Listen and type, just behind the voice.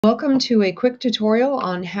Welcome to a quick tutorial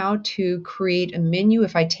on how to create a menu.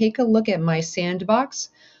 If I take a look at my sandbox,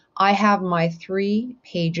 I have my 3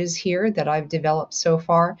 pages here that I've developed so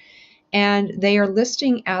far, and they are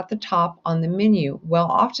listing at the top on the menu. Well,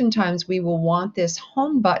 oftentimes we will want this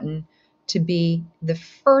home button to be the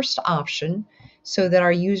first option so that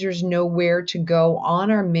our users know where to go on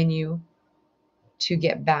our menu to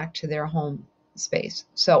get back to their home space.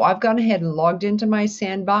 So I've gone ahead and logged into my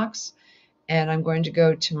sandbox, and I'm going to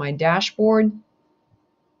go to my dashboard.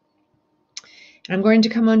 I'm going to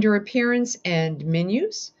come under Appearance and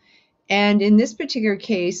Menus. And in this particular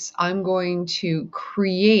case, I'm going to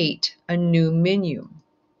create a new menu.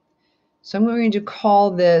 So I'm going to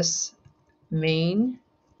call this Main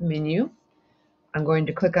Menu. I'm going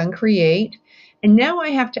to click on Create. And now I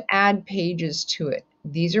have to add pages to it.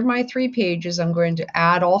 These are my 3 pages. I'm going to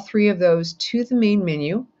add all 3 of those to the main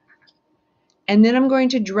menu. And then I'm going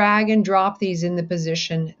to drag and drop these in the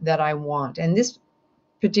position that I want. And this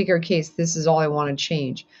particular case, this is all I want to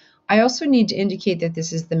change. I also need to indicate that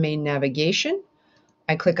this is the main navigation.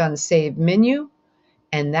 I click on Save Menu,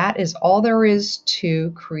 and that is all there is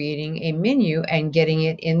to creating a menu and getting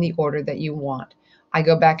it in the order that you want. I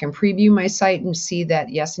go back and preview my site and see that,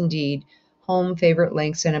 yes, indeed, Home, Favorite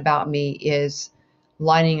Links, and About Me is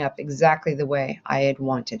lining up exactly the way I had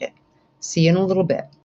wanted it. See you in a little bit.